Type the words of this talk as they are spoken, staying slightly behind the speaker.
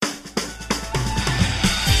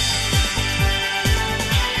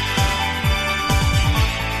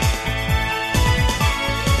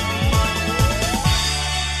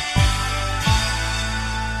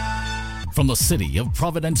the city of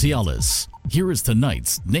Providenciales, here is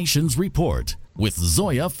tonight's Nations Report with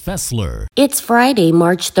Zoya Fessler. It's Friday,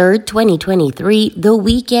 March 3rd, 2023. The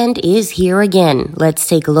weekend is here again. Let's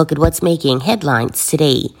take a look at what's making headlines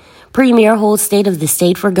today. Premier holds State of the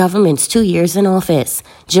State for government's 2 years in office.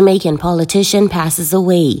 Jamaican politician passes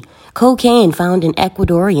away. Cocaine found in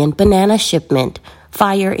Ecuadorian banana shipment.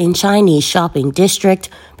 Fire in Chinese shopping district.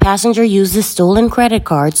 Passenger uses stolen credit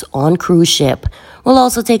cards on cruise ship. We'll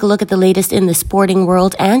also take a look at the latest in the sporting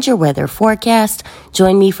world and your weather forecast.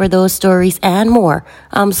 Join me for those stories and more.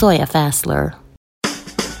 I'm Zoya Fessler.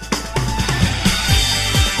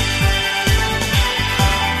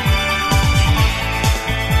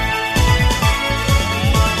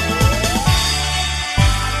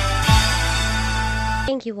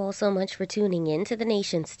 Thank you all so much for tuning in to the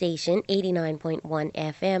Nation Station, 89.1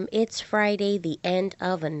 FM. It's Friday, the end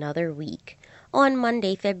of another week. On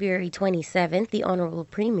Monday, February 27th, the Honorable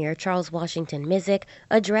Premier Charles Washington Mizik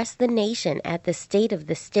addressed the nation at the State of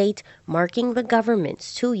the State, marking the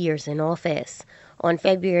government's 2 years in office. On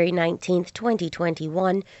February 19,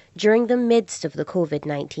 2021, during the midst of the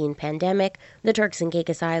COVID-19 pandemic, the Turks and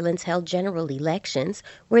Caicos Islands held general elections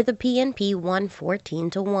where the PNP won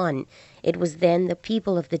 14-1. It was then the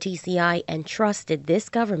people of the TCI entrusted this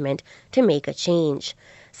government to make a change.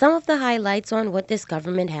 Some of the highlights on what this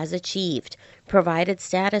government has achieved: provided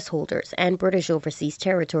status holders and British Overseas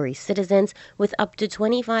Territory citizens with up to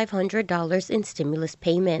 $2,500 in stimulus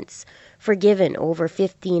payments, forgiven over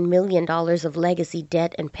 $15 million of legacy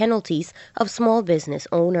debt and penalties of small business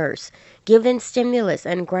owners, given stimulus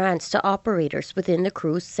and grants to operators within the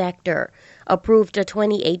cruise sector, approved a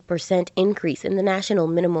 28% increase in the national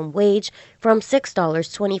minimum wage from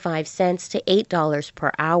 $6.25 to $8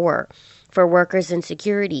 per hour. For workers in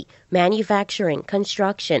security, manufacturing,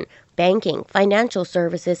 construction, banking, financial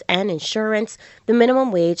services, and insurance, the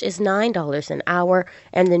minimum wage is $9 an hour,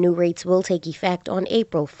 and the new rates will take effect on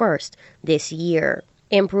April 1st this year.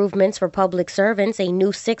 Improvements for public servants: a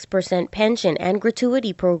new 6% pension and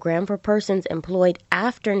gratuity program for persons employed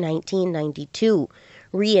after 1992.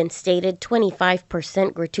 Reinstated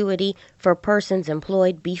 25% gratuity for persons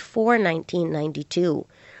employed before 1992.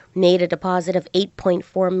 Made a deposit of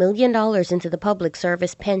 $8.4 million into the Public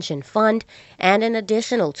Service Pension Fund, and an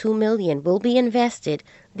additional $2 million will be invested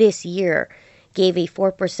this year. Gave a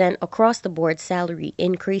 4% across-the-board salary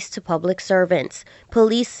increase to public servants.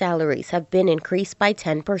 Police salaries have been increased by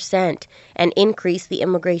 10%, and increased the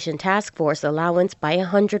Immigration Task Force allowance by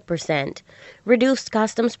 100%. Reduced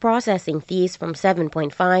customs processing fees from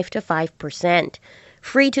 7.5% to 5%.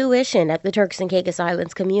 Free tuition at the Turks and Caicos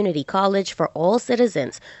Islands Community College for all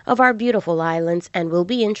citizens of our beautiful islands, and will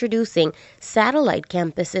be introducing satellite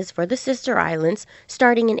campuses for the sister islands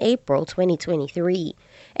starting in April 2023.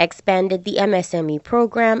 Expanded the MSME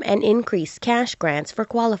program and increased cash grants for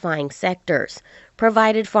qualifying sectors.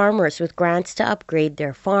 Provided farmers with grants to upgrade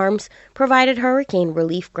their farms. Provided hurricane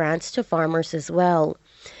relief grants to farmers as well.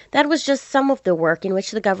 That was just some of the work in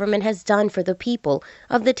which the government has done for the people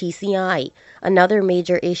of the TCI. Another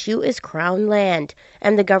major issue is Crown land,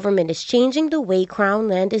 and the government is changing the way Crown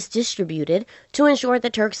land is distributed to ensure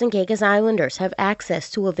that Turks and Caicos Islanders have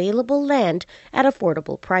access to available land at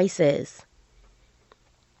affordable prices.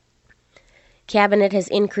 Cabinet has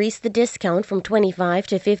increased the discount from 25%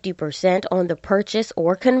 to 50% on the purchase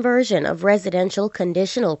or conversion of residential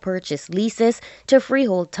conditional purchase leases to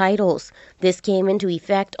freehold titles. This came into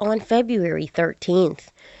effect on February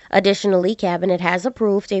 13th. Additionally, Cabinet has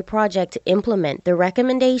approved a project to implement the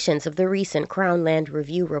recommendations of the recent Crown Land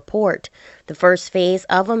Review report. The first phase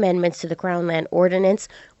of amendments to the Crown Land Ordinance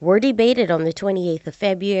were debated on the 28th of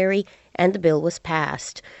February, and the bill was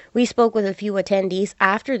passed. We spoke with a few attendees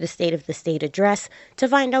after the State of the State address to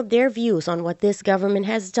find out their views on what this government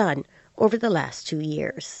has done over the last 2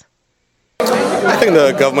 years. I think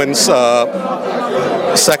the government's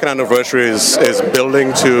second anniversary is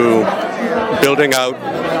building out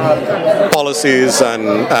policies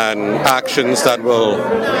and actions that will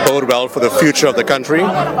bode well for the future of the country.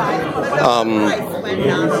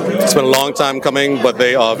 It's been a long time coming, but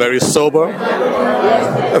they are very sober,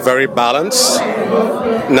 very balanced.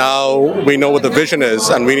 Now we know what the vision is,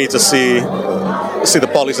 and we need to see the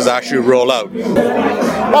policies actually roll out.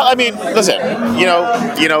 Well, I mean, listen,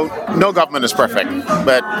 no government is perfect,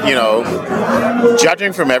 but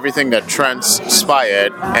judging from everything that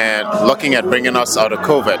transpired and looking at bringing us out of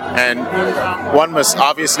COVID, and one must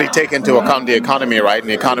obviously take into account the economy, right? And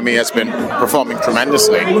the economy has been performing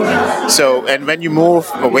tremendously. So, and when you move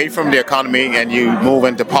away from the economy and you move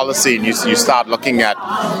into policy, and you start looking at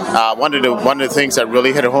one of the things that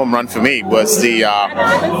really hit a home run for me was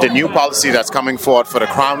the new policy that's coming forward for the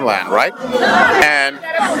Crown land, right? And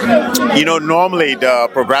normally the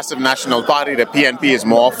Progressive National Party, the PNP, is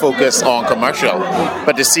more focused on commercial,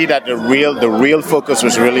 but to see that the real focus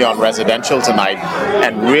was really on residential tonight,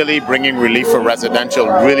 and really bringing relief for residential.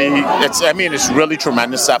 It's really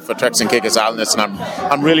tremendous stuff for Turks and Caicos Islanders, and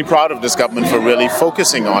I'm really proud of this government for really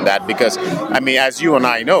focusing on that, because as you and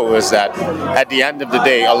I know, is that at the end of the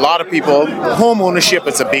day, a lot of people, home ownership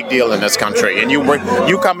is a big deal in this country, and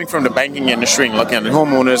you coming from the banking industry and looking at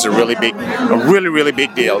home owners a really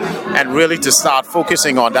big deal, and really to start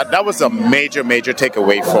focusing on that was a major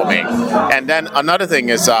takeaway for me. And then another thing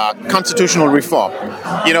is constitutional reform.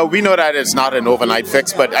 We know that it's not an overnight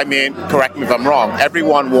fix, but correct me if I'm wrong,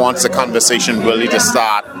 everyone wants the conversation really to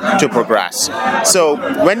start to progress. So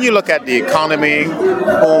when you look at the economy,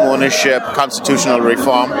 home ownership, constitutional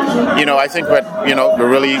reform, I think we're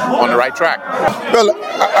really on the right track. Well,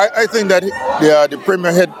 I think that the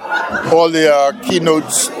Premier hit all the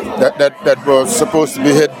keynotes that were supposed to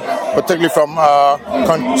be hit, particularly from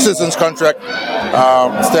citizens' contract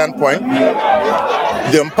standpoint.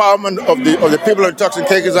 The empowerment of the people of the Turks and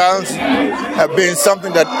Caicos Islands have been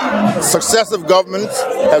something that successive governments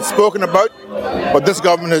have spoken about, but this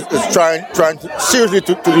government is trying to seriously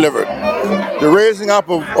to deliver. The raising up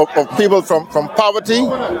of people from poverty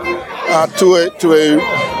to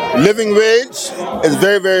a living wage is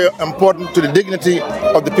very, very important to the dignity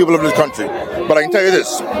of the people of this country. But I can tell you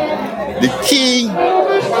this, the key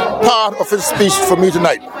part of his speech for me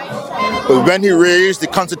tonight was when he raised the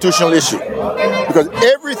constitutional issue. Because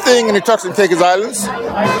everything in the Turks and Caicos Islands,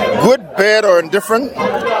 good, bad, or indifferent,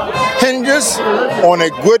 hinges on a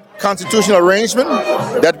good constitutional arrangement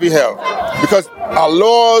that we have. Because our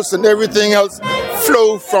laws and everything else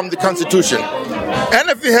flow from the Constitution. And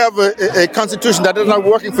if we have a Constitution that is not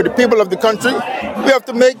working for the people of the country, we have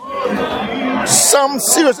to make some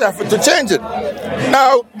serious effort to change it.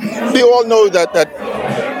 Now, we all know that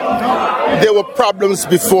there were problems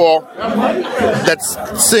before that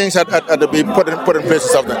things had to be put in place or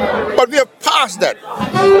something. But we have passed that.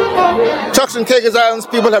 Turks and Caicos Islands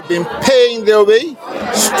people have been paying their way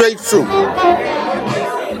straight through.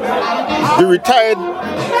 We retired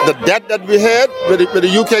the debt that we had with the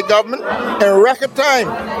UK government in record time.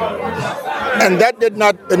 And that did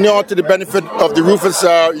not inure to the benefit of the Rufus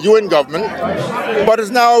UN government, but is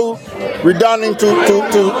now redounding to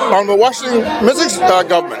the Washington Mystics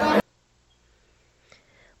government.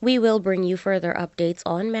 We will bring you further updates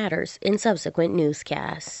on matters in subsequent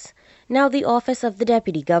newscasts. Now, the Office of the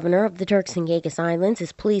Deputy Governor of the Turks and Caicos Islands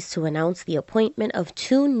is pleased to announce the appointment of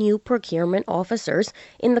 2 new procurement officers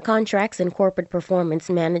in the Contracts and Corporate Performance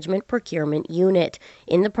Management Procurement Unit,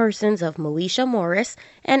 in the persons of Moesha Morris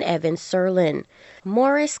and Evan Serlin.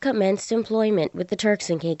 Morris commenced employment with the Turks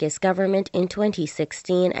and Caicos government in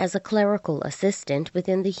 2016 as a clerical assistant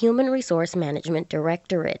within the Human Resource Management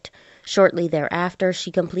Directorate. Shortly thereafter, she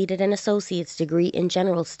completed an associate's degree in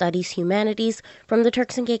General Studies Humanities from the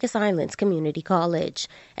Turks and Caicos Islands Community College,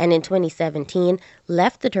 and in 2017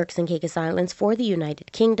 left the Turks and Caicos Islands for the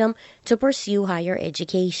United Kingdom to pursue higher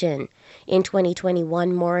education. In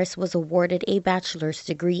 2021, Morris was awarded a bachelor's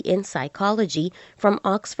degree in psychology from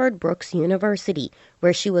Oxford Brookes University,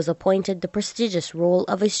 where she was appointed the prestigious role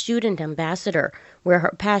of a student ambassador, where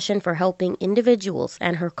her passion for helping individuals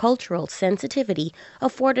and her cultural sensitivity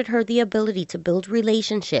afforded her the ability to build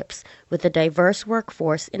relationships with a diverse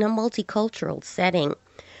workforce in a multicultural setting.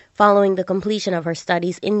 Following the completion of her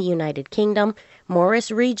studies in the United Kingdom,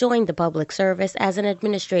 Morris rejoined the public service as an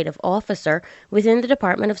administrative officer within the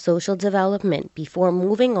Department of Social Development before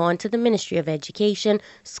moving on to the Ministry of Education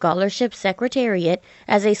Scholarship Secretariat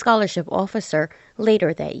as a scholarship officer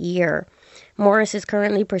later that year. Morris is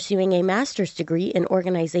currently pursuing a master's degree in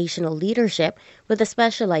organizational leadership with a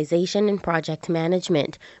specialization in project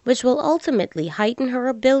management, which will ultimately heighten her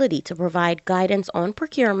ability to provide guidance on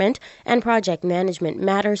procurement and project management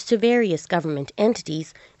matters to various government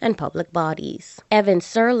entities and public bodies. Evan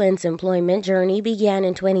Serlin's employment journey began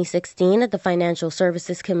in 2016 at the Financial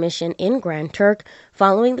Services Commission in Grand Turk,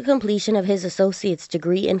 following the completion of his associate's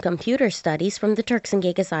degree in computer studies from the Turks and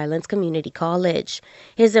Caicos Islands Community College.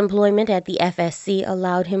 His employment at the FSC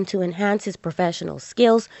allowed him to enhance his professional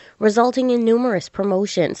skills, resulting in numerous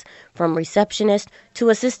promotions, from receptionist to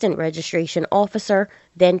assistant registration officer,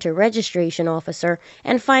 then to registration officer,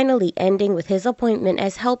 and finally ending with his appointment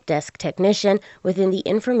as help desk technician within the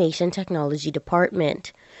Information Technology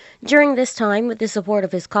Department. During this time, with the support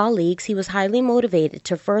of his colleagues, he was highly motivated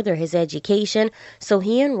to further his education, so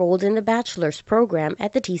he enrolled in the bachelor's program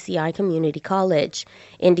at the TCI Community College.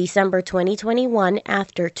 In December 2021,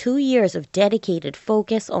 after 2 years of dedicated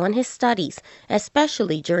focus on his studies,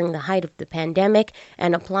 especially during the height of the pandemic,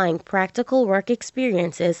 and applying practical work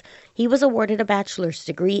experiences, he was awarded a bachelor's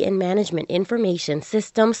degree in Management Information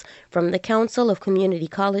Systems from the Council of Community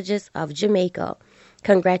Colleges of Jamaica.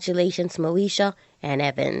 Congratulations, Moesha and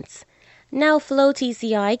Evans. Now, Flow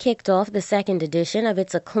TCI kicked off the second edition of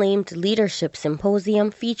its acclaimed Leadership Symposium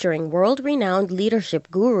featuring world-renowned leadership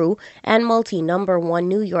guru and multi-number one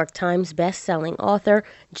New York Times best-selling author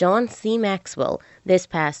John C. Maxwell this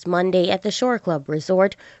past Monday at the Shore Club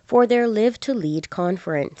Resort for their Live to Lead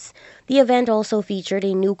conference. The event also featured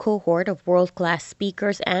a new cohort of world-class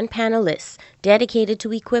speakers and panelists dedicated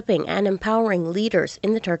to equipping and empowering leaders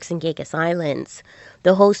in the Turks and Caicos Islands.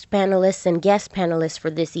 The host panelists and guest panelists for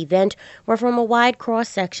this event were from a wide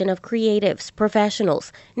cross-section of creatives,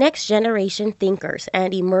 professionals, next-generation thinkers,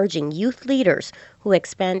 and emerging youth leaders who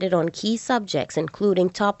expanded on key subjects including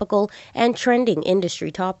topical and trending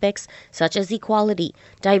industry topics such as equality,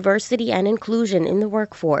 diversity and inclusion in the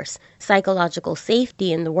workforce, psychological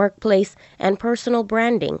safety in the workplace, and personal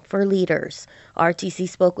branding for leaders. RTC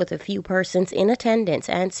spoke with a few persons in attendance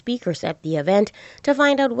and speakers at the event to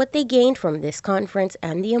find out what they gained from this conference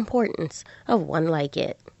and the importance of one like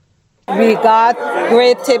it. We got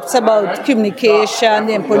great tips about communication,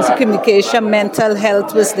 the importance of communication, mental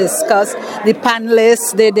health was discussed. The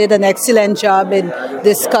panelists, they did an excellent job in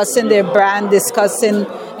discussing their brand, discussing,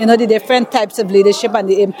 the different types of leadership and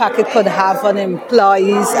the impact it could have on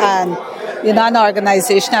employees and, an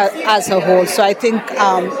organization as a whole. So I think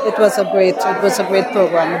it was a great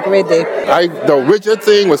program, a great day. The widget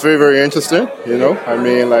thing was very, very interesting,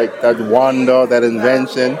 like that wonder, that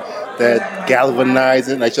invention, that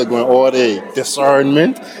galvanizing, like you're going all the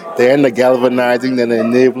discernment, then the galvanizing, then the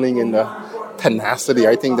enabling and the tenacity.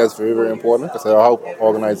 I think that's very, very important because it'll help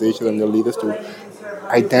organizations and their leaders to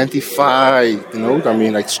identify,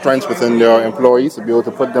 strengths within their employees to be able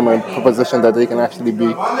to put them in a position that they can actually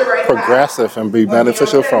be progressive and be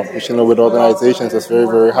beneficial from. With organizations, it's very,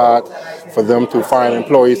 very hard for them to find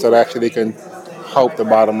employees that actually can help the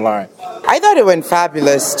bottom line. I thought it went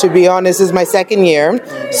fabulous. To be honest, this is my second year,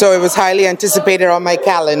 so it was highly anticipated on my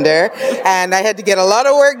calendar, and I had to get a lot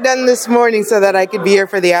of work done this morning so that I could be here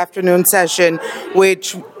for the afternoon session,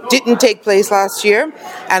 which didn't take place last year,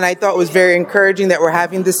 and I thought it was very encouraging that we're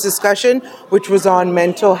having this discussion, which was on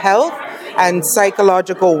mental health and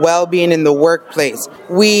psychological well-being in the workplace.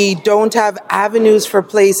 We don't have avenues for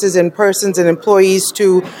places and persons and employees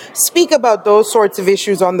to speak about those sorts of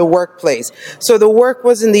issues on the workplace. So the work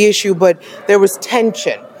wasn't the issue, but there was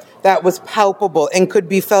tension that was palpable and could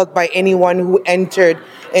be felt by anyone who entered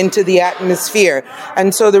into the atmosphere.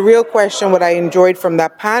 And so the real question, what I enjoyed from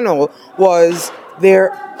that panel, was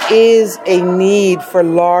there is a need for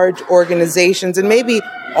large organizations and maybe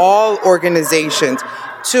all organizations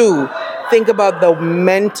to think about the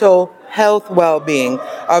mental health well-being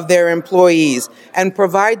of their employees and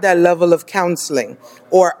provide that level of counseling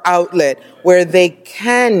or outlet where they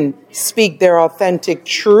can speak their authentic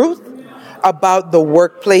truth about the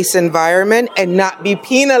workplace environment and not be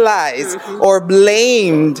penalized or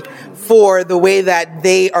blamed for the way that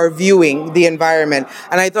they are viewing the environment.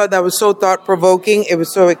 And I thought that was so thought-provoking. It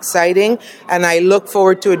was so exciting. And I look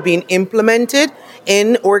forward to it being implemented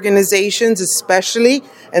in organizations, especially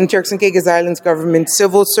in Turks and Caicos Islands Government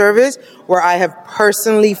Civil Service, where I have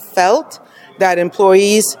personally felt that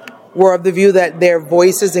employees were of the view that their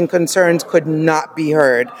voices and concerns could not be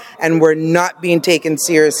heard and were not being taken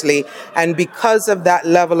seriously. And because of that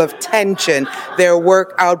level of tension, their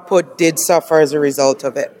work output did suffer as a result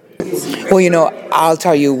of it. Well, I'll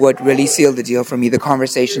tell you what really sealed the deal for me, the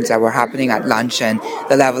conversations that were happening at lunch and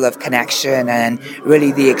the level of connection and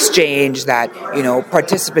really the exchange that,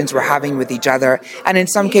 participants were having with each other. And in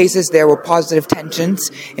some cases, there were positive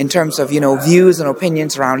tensions in terms of, views and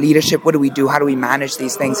opinions around leadership. What do we do? How do we manage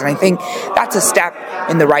these things? And I think that's a step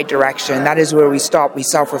in the right direction. That is where we stop, we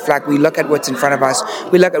self-reflect, we look at what's in front of us,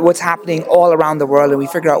 we look at what's happening all around the world, and we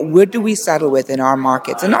figure out what do we settle with in our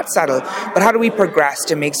markets. And not settle, but how do we progress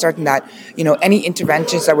to make certain that, any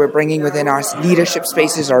interventions that we're bringing within our leadership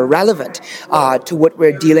spaces are relevant to what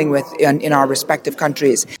we're dealing with in our respective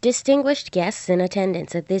countries. Distinguished guests in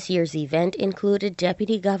attendance at this year's event included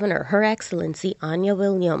Deputy Governor Her Excellency Anya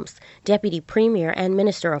Williams, Deputy Premier and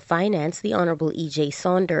Minister of Finance the Honorable E.J.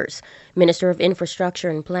 Saunders, Minister of Infrastructure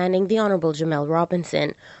and Planning the Honorable Jamel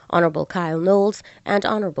Robinson, Honorable Kyle Knowles, and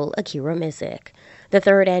Honorable Akira Mizik. The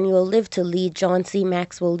third annual Live to Lead John C.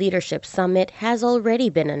 Maxwell Leadership Summit has already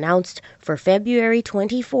been announced for February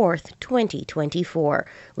 24th, 2024,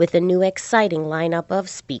 with a new exciting lineup of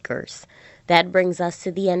speakers. That brings us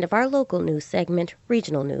to the end of our local news segment.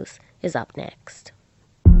 Regional News is up next.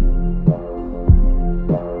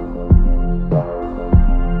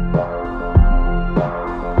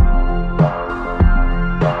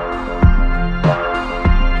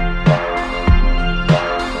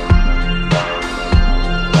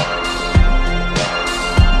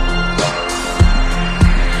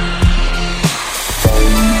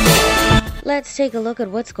 Let's take a look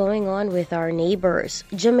at what's going on with our neighbors.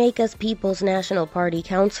 Jamaica's People's National Party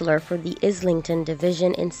councillor for the Islington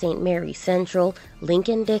Division in St. Mary Central,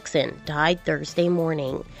 Lincoln Dixon, died Thursday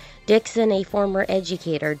morning. Dixon, a former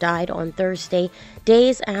educator, died on Thursday,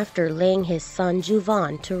 days after laying his son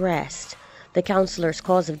Juvan to rest. The councillor's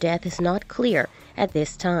cause of death is not clear at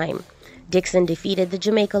this time. Dixon defeated the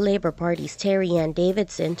Jamaica Labour Party's Terry Ann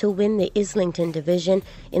Davidson to win the Islington Division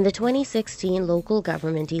in the 2016 local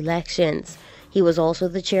government elections. He was also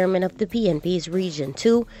the chairman of the PNP's Region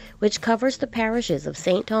 2, which covers the parishes of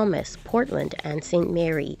St. Thomas, Portland, and St.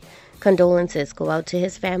 Mary. Condolences go out to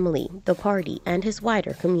his family, the party, and his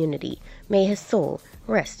wider community. May his soul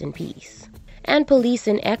rest in peace. And police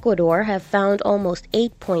in Ecuador have found almost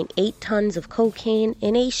 8.8 tons of cocaine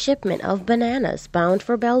in a shipment of bananas bound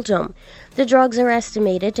for Belgium. The drugs are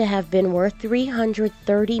estimated to have been worth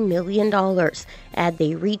 $330 million had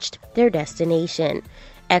they reached their destination.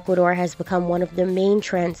 Ecuador has become one of the main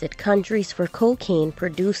transit countries for cocaine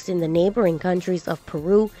produced in the neighboring countries of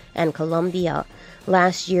Peru and Colombia.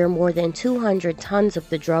 Last year, more than 200 tons of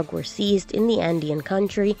the drug were seized in the Andean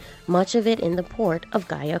country, much of it in the port of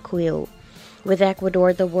Guayaquil. With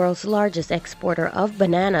Ecuador the world's largest exporter of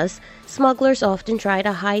bananas, smugglers often try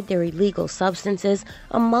to hide their illegal substances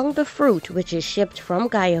among the fruit which is shipped from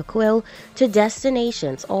Guayaquil to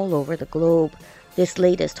destinations all over the globe. This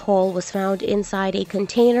latest haul was found inside a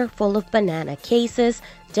container full of banana cases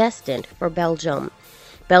destined for Belgium.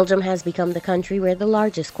 Belgium has become the country where the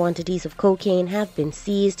largest quantities of cocaine have been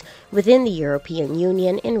seized within the European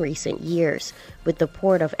Union in recent years, with the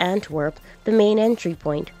port of Antwerp the main entry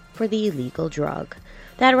point for the illegal drug.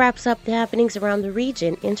 That wraps up the happenings around the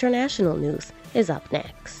region. International news is up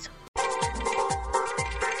next.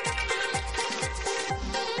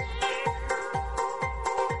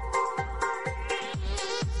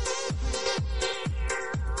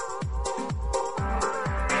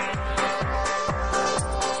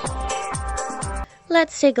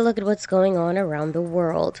 Let's take a look at what's going on around the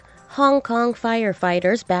world. Hong Kong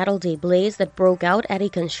firefighters battled a blaze that broke out at a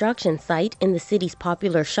construction site in the city's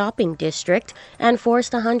popular shopping district and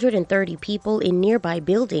forced 130 people in nearby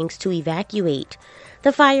buildings to evacuate.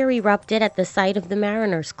 The fire erupted at the site of the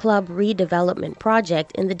Mariners Club redevelopment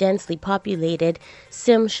project in the densely populated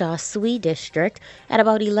Tsim Sha Tsui district at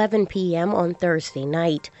about 11 p.m. on Thursday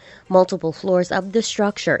night. Multiple floors of the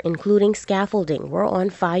structure, including scaffolding, were on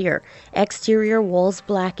fire. Exterior walls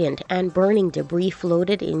blackened and burning debris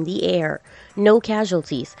floated in the air. No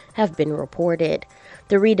casualties have been reported.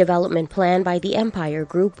 The redevelopment plan by the Empire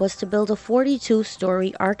Group was to build a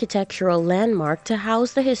 42-story architectural landmark to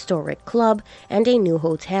house the historic club and a new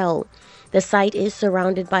hotel. The site is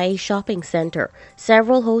surrounded by a shopping center,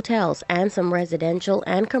 several hotels, and some residential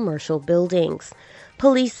and commercial buildings.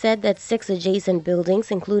 Police said that 6 adjacent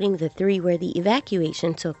buildings, including the 3 where the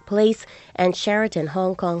evacuation took place and Sheraton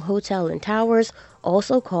Hong Kong Hotel and Towers,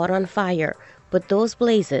 also caught on fire, but those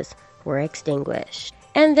blazes were extinguished.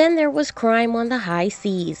 And then there was crime on the high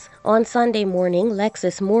seas. On Sunday morning,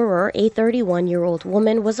 Lexis Moorer, a 31-year-old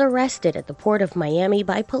woman, was arrested at the port of Miami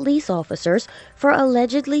by police officers for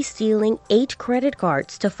allegedly stealing 8 credit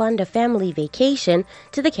cards to fund a family vacation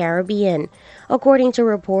to the Caribbean. According to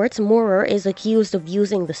reports, Moorer is accused of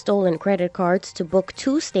using the stolen credit cards to book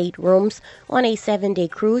 2 staterooms on a 7-day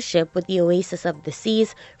cruise ship with the Oasis of the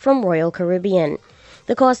Seas from Royal Caribbean.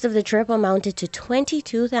 The cost of the trip amounted to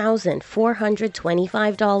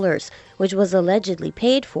 $22,425, which was allegedly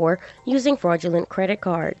paid for using fraudulent credit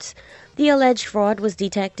cards. The alleged fraud was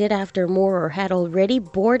detected after Moorer had already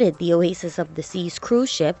boarded the Oasis of the Seas cruise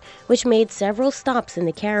ship, which made several stops in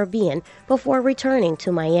the Caribbean before returning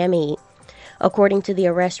to Miami. According to the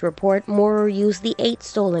arrest report, Moorer used the 8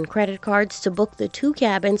 stolen credit cards to book the 2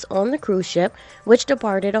 cabins on the cruise ship, which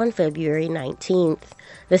departed on February 19th.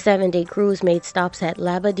 The 7-day cruise made stops at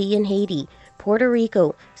Labadee in Haiti, Puerto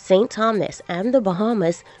Rico, St. Thomas, and the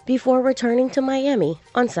Bahamas before returning to Miami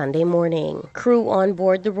on Sunday morning. Crew on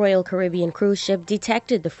board the Royal Caribbean cruise ship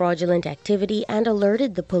detected the fraudulent activity and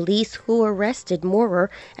alerted the police, who arrested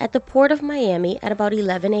Moorer at the port of Miami at about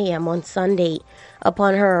 11 a.m. on Sunday.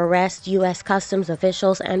 Upon her arrest, U.S. Customs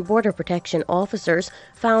officials and Border Protection officers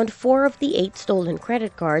found 4 of the 8 stolen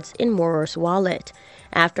credit cards in Moorer's wallet.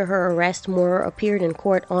 After her arrest, Moorer appeared in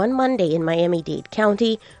court on Monday in Miami-Dade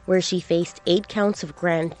County, where she faced 8 counts of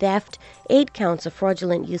grand theft, 8 counts of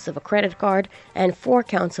fraudulent use of a credit card, and 4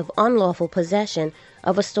 counts of unlawful possession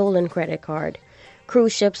of a stolen credit card.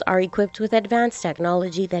 Cruise ships are equipped with advanced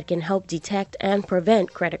technology that can help detect and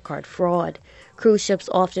prevent credit card fraud. Cruise ships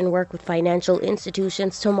often work with financial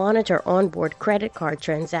institutions to monitor onboard credit card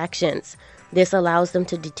transactions. This allows them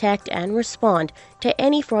to detect and respond to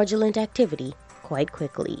any fraudulent activity quite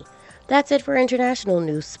quickly. That's it for international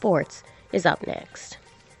news. Sports is up next.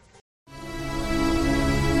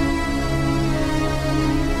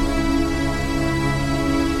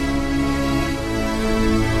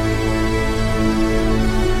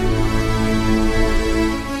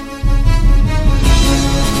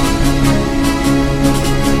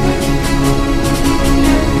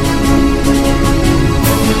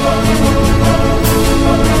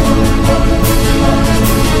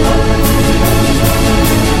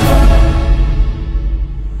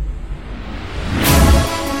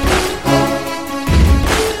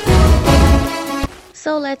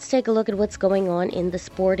 So let's take a look at what's going on in the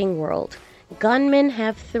sporting world. Gunmen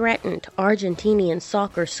have threatened Argentinian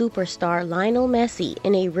soccer superstar Lionel Messi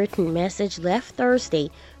in a written message left Thursday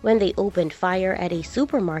when they opened fire at a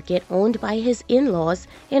supermarket owned by his in-laws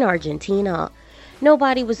in Argentina.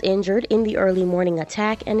 Nobody was injured in the early morning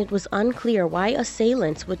attack, and it was unclear why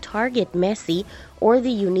assailants would target Messi or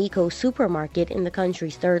the Unico supermarket in the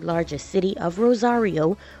country's third-largest city of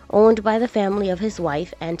Rosario, owned by the family of his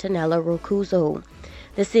wife, Antonella Roccuzzo.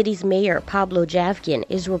 The city's mayor, Pablo Javkin,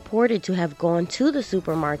 is reported to have gone to the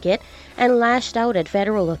supermarket and lashed out at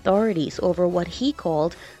federal authorities over what he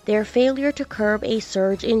called their failure to curb a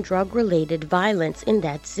surge in drug-related violence in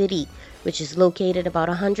that city, which is located about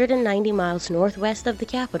 190 miles northwest of the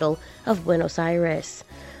capital of Buenos Aires.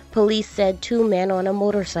 Police said 2 men on a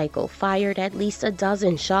motorcycle fired at least a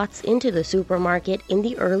dozen shots into the supermarket in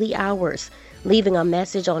the early hours, leaving a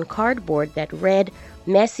message on cardboard that read,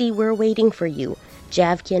 "Messi, we're waiting for you.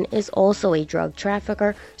 Javkin is also a drug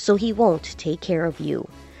trafficker, so he won't take care of you."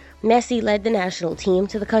 Messi led the national team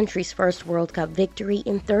to the country's first World Cup victory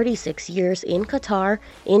in 36 years in Qatar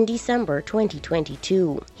in December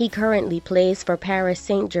 2022. He currently plays for Paris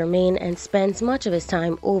Saint-Germain and spends much of his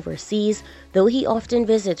time overseas, though he often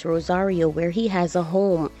visits Rosario, where he has a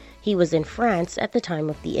home. He was in France at the time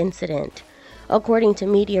of the incident. According to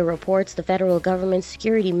media reports, the federal government's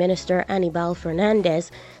security minister, Anibal Fernandez,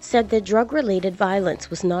 said that drug-related violence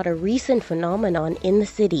was not a recent phenomenon in the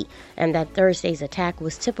city, and that Thursday's attack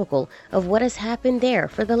was typical of what has happened there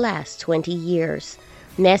for the last 20 years.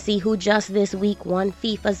 Messi, who just this week won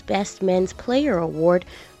FIFA's Best Men's Player Award,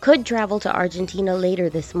 could travel to Argentina later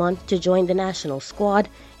this month to join the national squad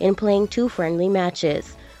in playing 2 friendly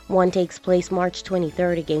matches. One takes place March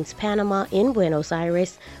 23rd against Panama in Buenos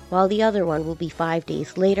Aires, while the other one will be 5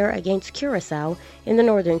 days later against Curacao in the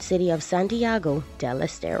northern city of Santiago del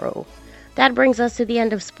Estero. That brings us to the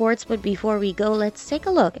end of sports, but before we go, let's take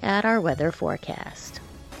a look at our weather forecast.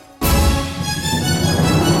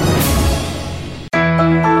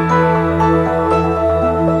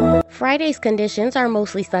 Friday's conditions are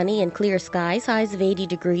mostly sunny and clear skies, highs of 80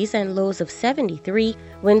 degrees and lows of 73.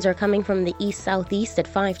 Winds are coming from the east-southeast at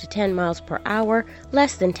 5 to 10 miles per hour.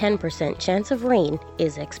 Less than 10% chance of rain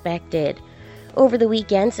is expected. Over the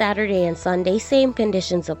weekend, Saturday and Sunday, same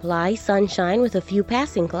conditions apply. Sunshine with a few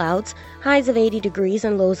passing clouds, highs of 80 degrees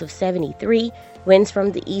and lows of 73. Winds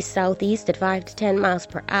from the east-southeast at 5 to 10 miles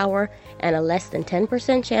per hour, and a less than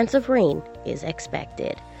 10% chance of rain is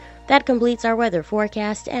expected. That completes our weather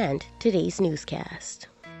forecast and today's newscast.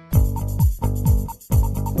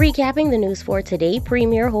 Recapping the news for today,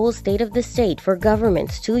 Premier holds State of the State for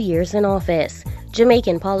government's 2 years in office.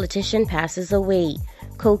 Jamaican politician passes away.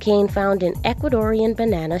 Cocaine found in Ecuadorian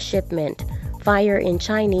banana shipment. Fire in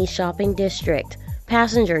Chinese shopping district.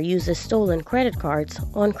 Passenger uses stolen credit cards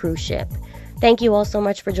on cruise ship. Thank you all so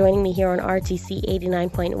much for joining me here on RTC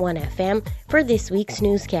 89.1 FM for this week's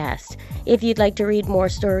newscast. If you'd like to read more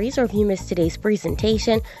stories or if you missed today's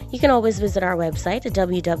presentation, you can always visit our website at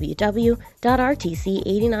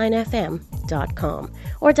www.rtc89fm.com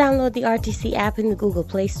or download the RTC app in the Google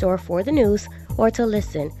Play Store for the news or to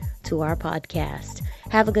listen to our podcast.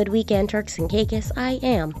 Have a good weekend, Turks and Caicos. I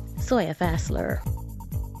am Zoya Fassler.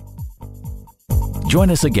 Join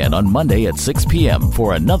us again on Monday at 6 p.m.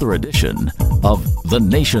 for another edition of The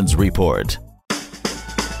Nation's Report.